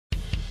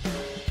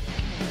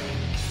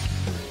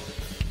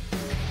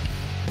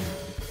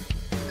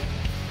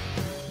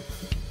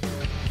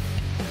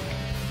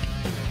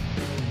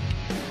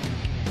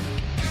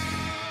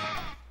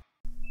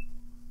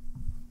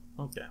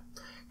Okay.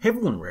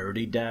 Havel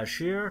Rarity Dash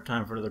here.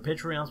 Time for another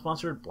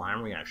Patreon-sponsored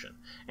blind reaction.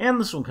 And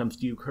this one comes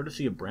to you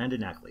courtesy of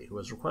Brandon Ackley, who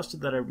has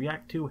requested that I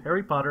react to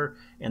Harry Potter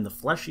and the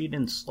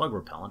Eatin Slug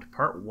Repellent,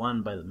 Part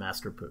 1 by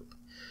TheMasterPoop.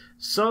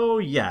 So,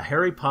 yeah,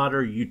 Harry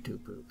Potter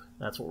YouTube poop.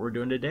 That's what we're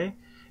doing today.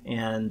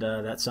 And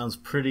that sounds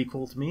pretty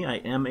cool to me. I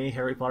am a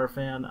Harry Potter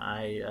fan.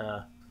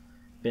 I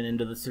been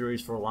into the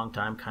series for a long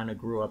time, kind of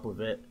grew up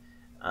with it.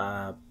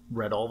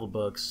 Read all the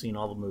books, seen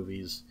all the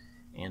movies,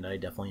 and I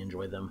definitely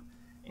enjoy them.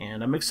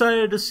 And I'm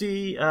excited to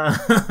see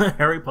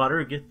Harry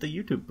Potter get the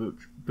YouTube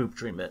poop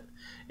treatment.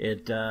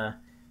 It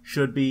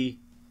should be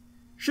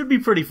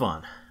pretty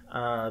fun.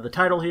 The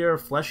title here,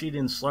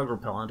 Eatin Slug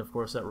Repellent, of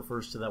course, that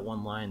refers to that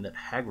one line that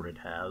Hagrid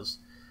has,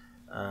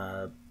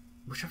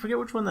 which I forget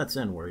which one that's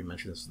in, where he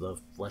mentions the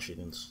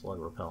Eatin Slug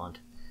Repellent.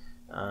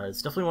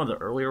 It's definitely one of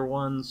the earlier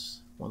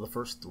ones, one of the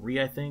first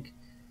 3, I think.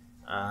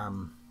 I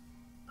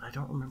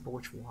don't remember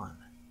which one.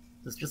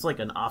 It's just like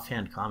an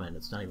offhand comment.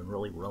 It's not even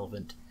really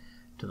relevant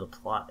to the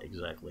plot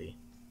exactly.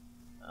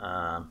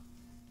 Though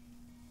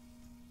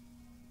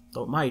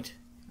it might.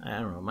 I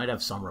don't know. It might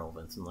have some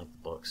relevance in like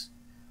the books.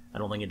 I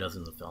don't think it does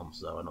in the films,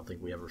 though. I don't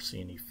think we ever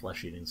see any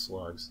flesh-eating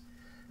slugs.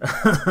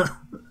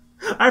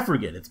 I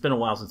forget. It's been a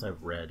while since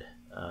I've read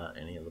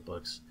any of the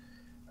books.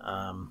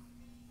 And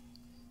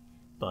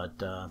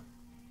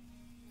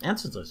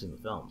since I've seen the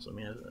films. I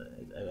mean,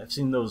 I've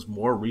seen those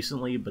more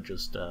recently, but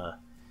just,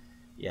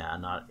 yeah,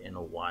 not in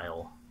a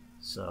while.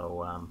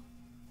 So,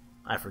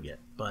 I forget.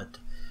 But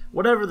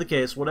whatever the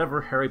case,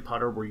 whatever Harry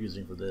Potter we're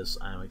using for this,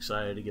 I'm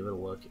excited to give it a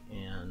look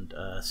and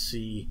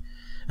see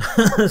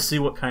see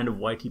what kind of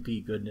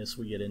YTP goodness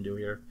we get into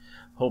here.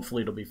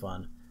 Hopefully it'll be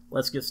fun.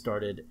 Let's get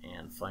started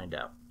and find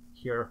out.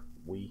 Here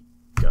we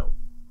go.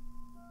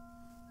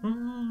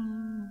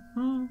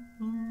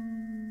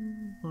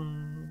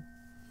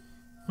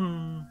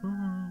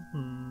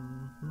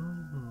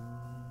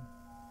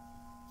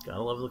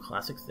 Gotta love the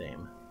classic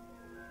theme.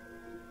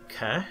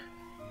 Okay.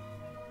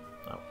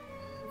 Oh.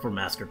 For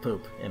Master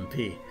Poop,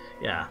 MP.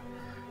 Yeah.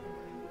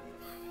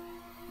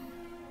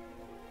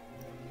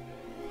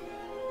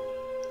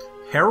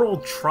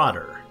 Harold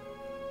Trotter.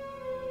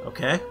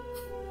 Okay.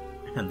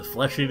 And the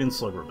Eatin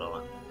Slug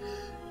Repellent.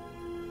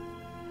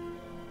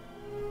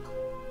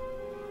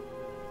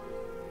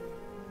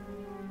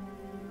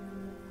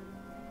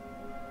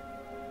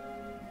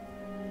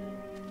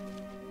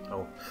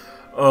 Oh.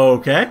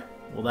 Okay.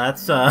 Well,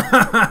 that's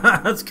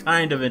that's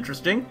kind of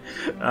interesting.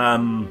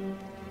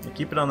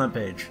 Keep it on that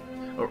page.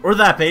 Or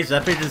that page.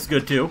 That page is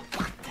good, too.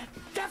 What the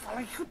devil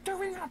are you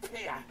doing up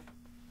here?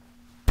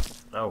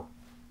 Oh.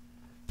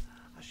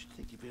 I should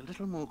think you'd be a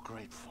little more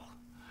grateful.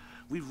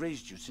 We've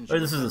raised you since Oh,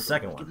 this is the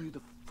second one. Given you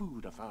the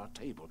food off our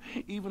table.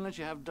 Even let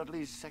you have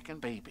Dudley's second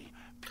baby.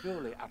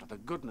 Purely out of the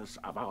goodness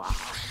of our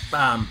house.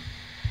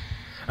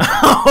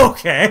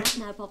 Okay.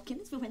 Now,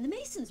 Bobkins, for when the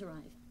Masons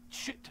arrive.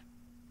 Shit.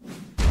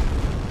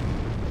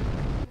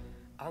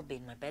 I'll be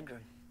in my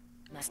bedroom.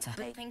 Master.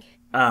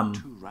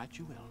 Too right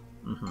you will.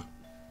 Mm-hmm.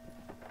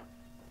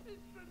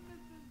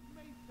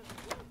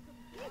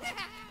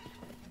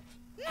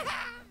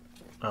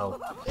 Oh.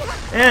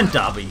 And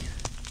Dobby.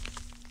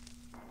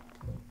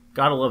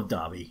 Gotta love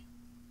Dobby.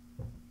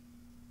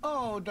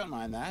 Oh, don't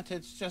mind that.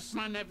 It's just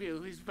my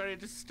nephew. He's very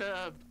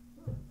disturbed.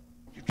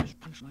 You just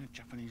punched my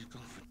Japanese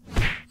girlfriend.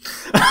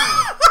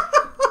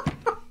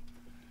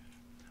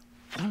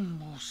 One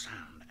more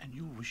sound, and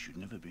you'll wish you'd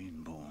never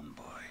been born,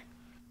 boy.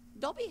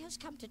 Dobby has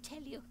come to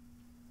tell you.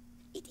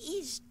 It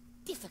is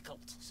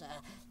difficult, sir.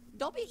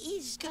 Dobby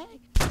is going...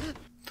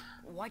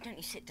 Why don't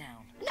you sit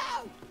down?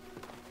 No!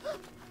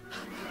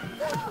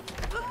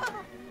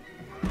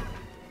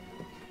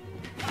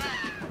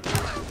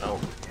 Oh.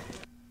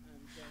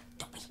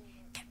 Dobby,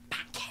 get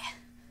back here.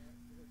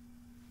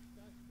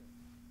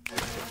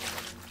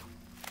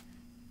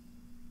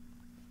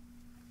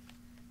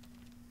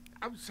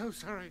 I'm so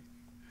sorry.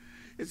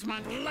 It's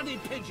my bloody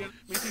pigeon.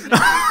 Meeting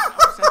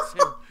upsets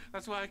him.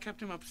 That's why I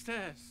kept him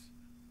upstairs.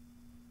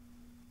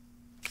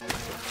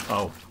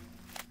 Oh.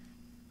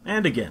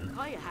 And again.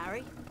 Hiya,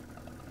 Harry.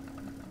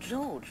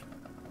 George,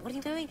 what are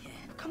you doing here?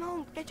 Come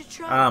on, get your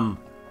trunk.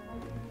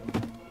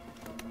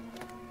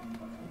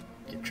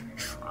 Get your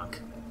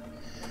trunk.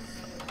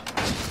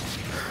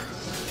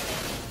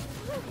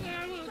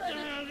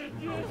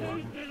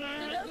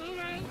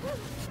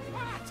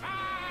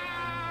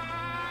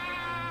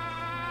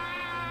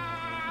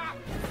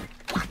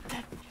 What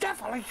the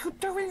devil are you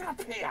doing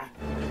up here?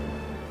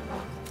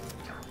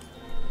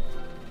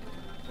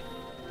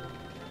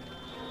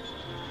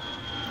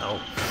 Oh.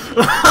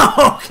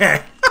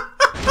 Okay.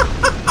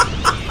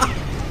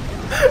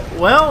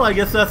 Well, I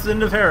guess that's the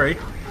end of Harry.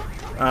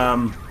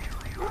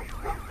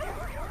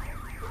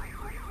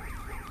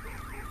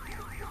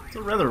 It's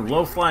a rather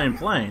low-flying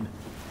plane.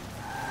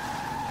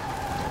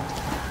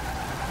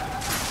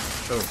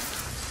 Oh.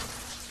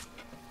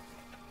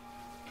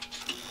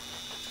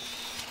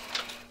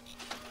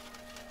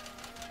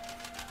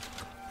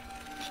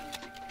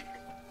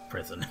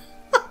 Prison.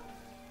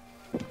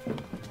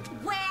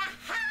 Where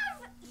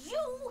have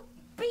you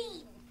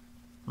been?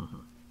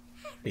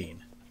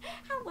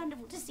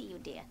 to see you,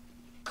 dear.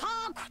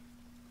 Cock!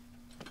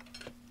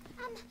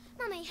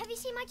 Mummy, have you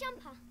seen my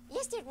jumper?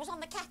 Yes, dear, it was on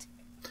the cat.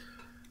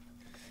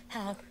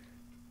 Hello.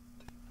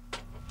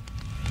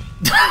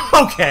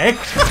 Okay.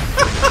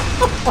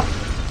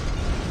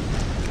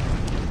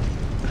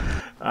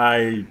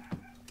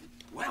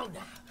 Well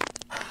now.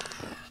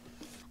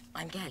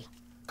 I'm gay.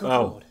 Good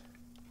Oh. Lord.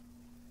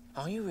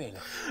 Are you really?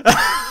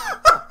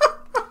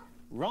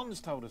 Ron's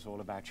told us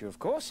all about you, of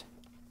course.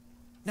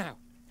 Now,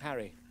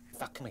 Harry,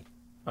 fuck me.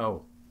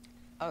 Oh.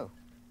 Oh.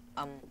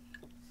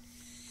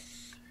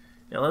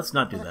 Yeah, let's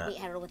not do Well, that.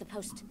 the error with the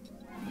post.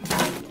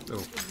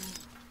 Oh.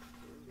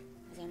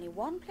 There's only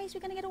one place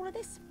we're going to get all of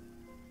this.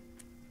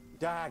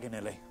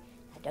 Diagonally.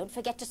 And don't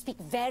forget to speak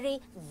very,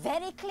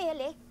 very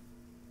clearly.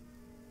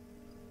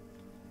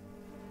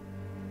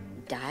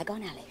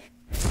 Diagon Alley.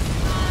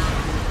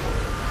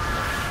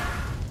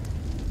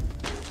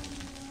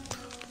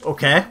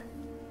 Okay.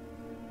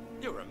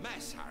 You're a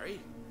mess, Harry.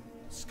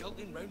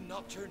 Skulking round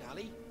Nocturne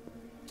Alley.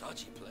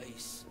 Dodgy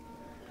place.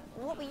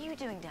 What were you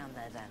doing down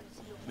there then?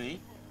 Me?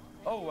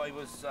 Oh, I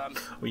was,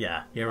 Oh,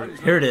 yeah. Here I was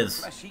it looking is.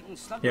 for fresh Eatin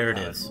Slug Here it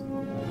Repellent. is.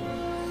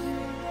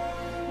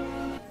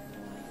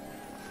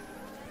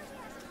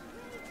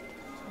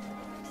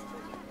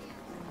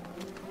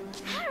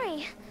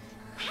 Harry!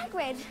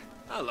 Hagrid!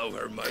 Hello,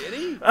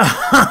 Hermione.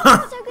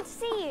 So good to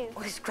see you.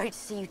 Well, it's great to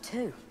see you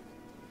too.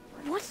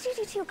 What did you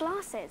do to your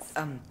glasses?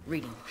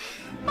 Reading.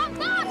 My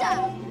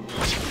father!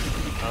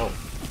 Oh.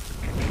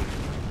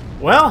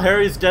 Well,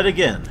 Harry's dead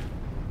again.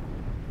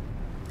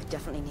 I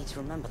definitely need to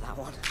remember that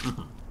one.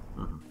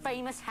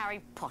 Famous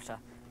Harry Potter.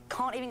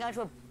 Can't even go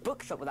to a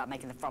bookshop without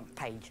making the front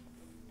page.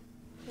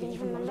 Didn't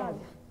even remember.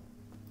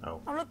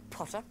 Oh. Oh, look,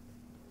 Potter.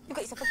 You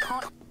got yourself a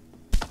card.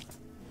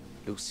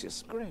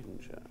 Lucius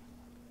Granger.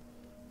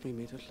 We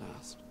meet at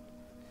last.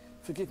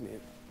 Forgive me.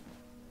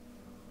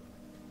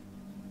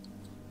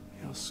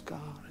 Your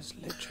scar is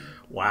legend.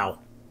 Wow.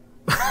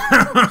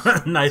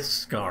 Nice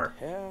scar.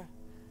 Hair,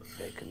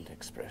 vacant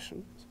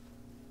expressions.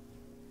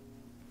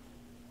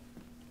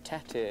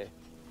 Tatty,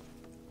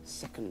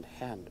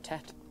 second-hand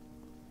tat.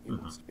 You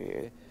must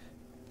be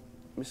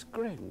Miss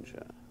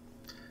Granger.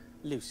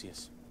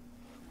 Lucius,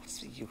 what's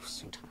the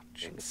use in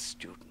touching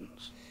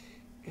students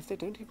if they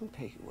don't even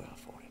pay you well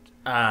for it?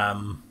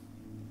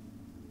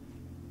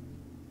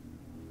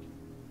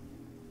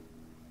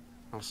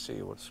 I'll see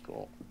you at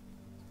school.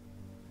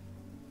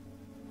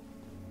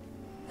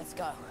 Let's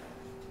go.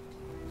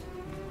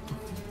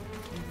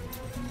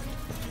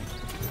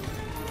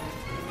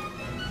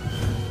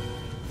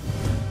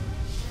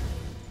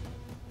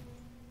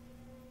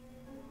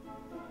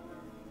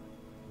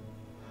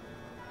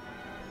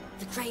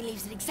 The train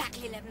leaves at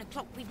exactly 11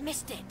 o'clock. We've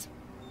missed it.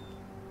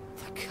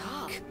 The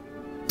car.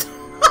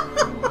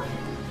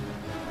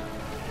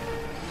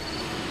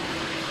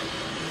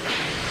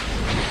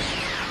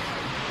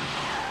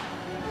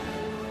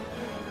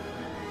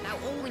 Now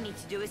all we need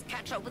to do is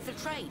catch up with the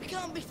train. We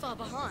can't be far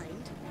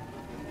behind.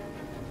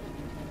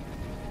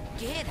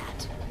 Do you hear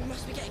that? We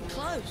must be getting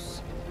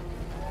close.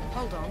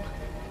 Hold on.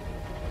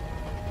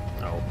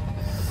 Oh.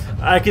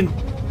 I can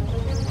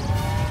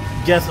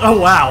guess. Oh,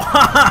 wow.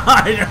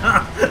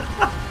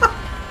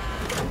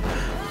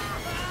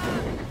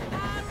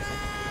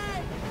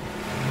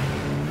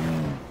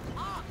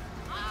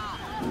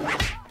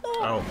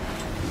 Oh.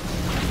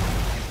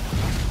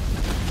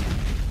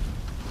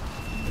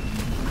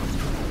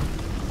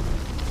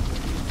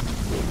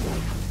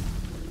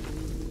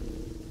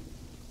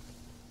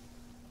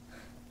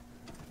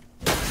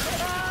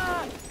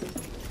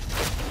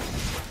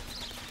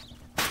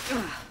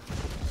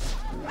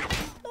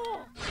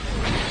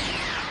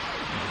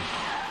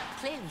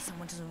 Clearly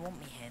someone doesn't want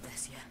me here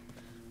this year.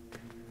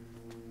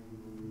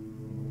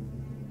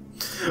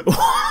 Take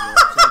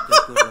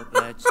a good look,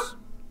 lads.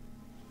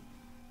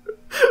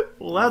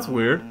 Well, that's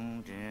weird.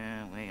 Oh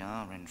dear, we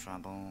are in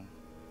trouble.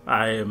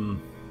 I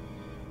am.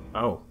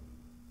 Oh.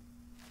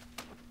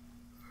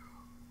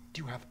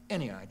 Do you have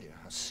any idea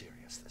how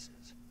serious this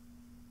is?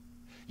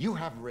 You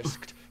have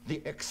risked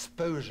the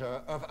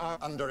exposure of our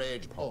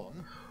underage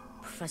porn.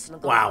 Professor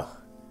McGonagall. Wow.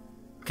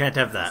 Can't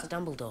have Professor that.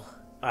 Dumbledore.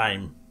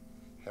 I'm.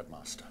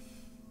 Headmaster,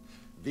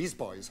 these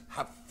boys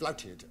have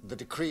flouted the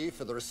decree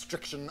for the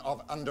restriction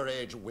of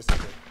underage whiskey.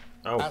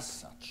 Oh. As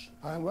such,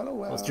 I am well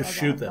aware Let's just of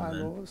shoot our them,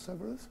 then. bylaws,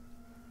 Severus,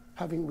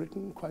 having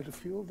written quite a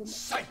few of them.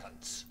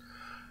 silence!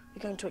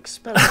 You're going to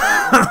expel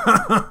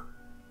us.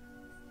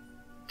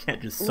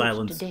 Can't just Not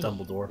silence today,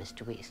 Dumbledore.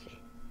 Mr. Weasley.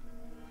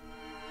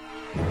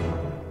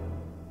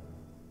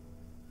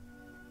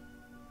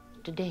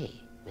 Today,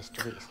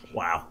 Mr. Weasley.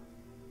 Wow.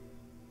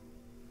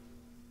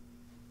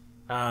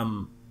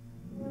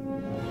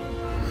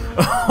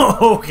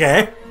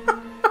 Okay.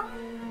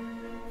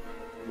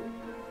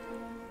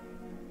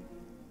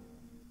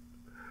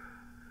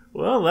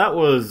 Well, that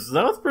was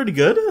pretty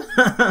good.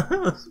 That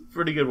was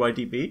pretty good,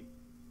 YTP.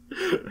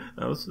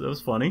 That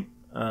was funny.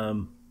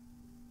 And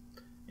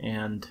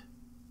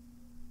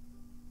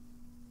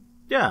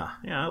yeah,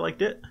 I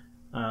liked it.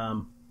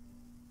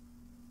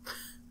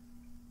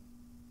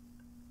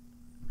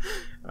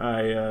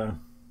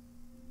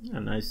 A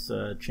nice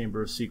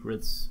Chamber of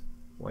Secrets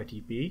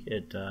YTP.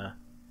 It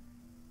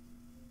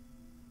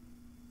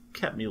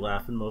kept me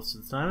laughing most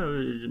of the time.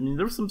 I mean,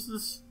 there was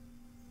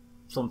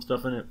some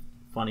stuff in it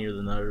funnier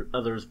than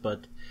others,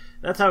 but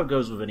that's how it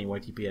goes with any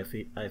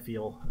YTP. I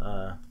feel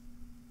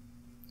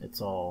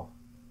it's all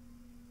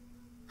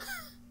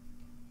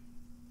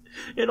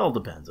it all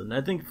depends, and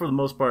I think for the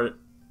most part,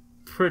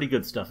 pretty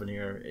good stuff in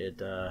here.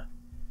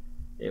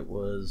 It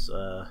was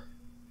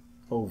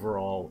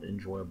overall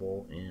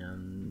enjoyable,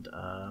 and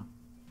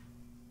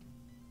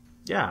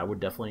yeah, I would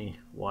definitely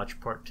watch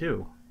part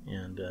 2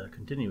 and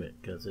continue it,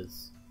 because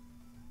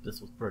this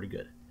was pretty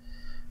good.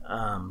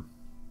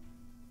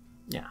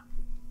 Yeah,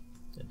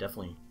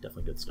 definitely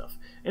good stuff.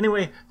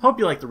 Anyway, hope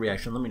you liked the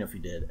reaction. Let me know if you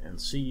did, and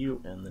see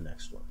you in the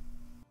next one.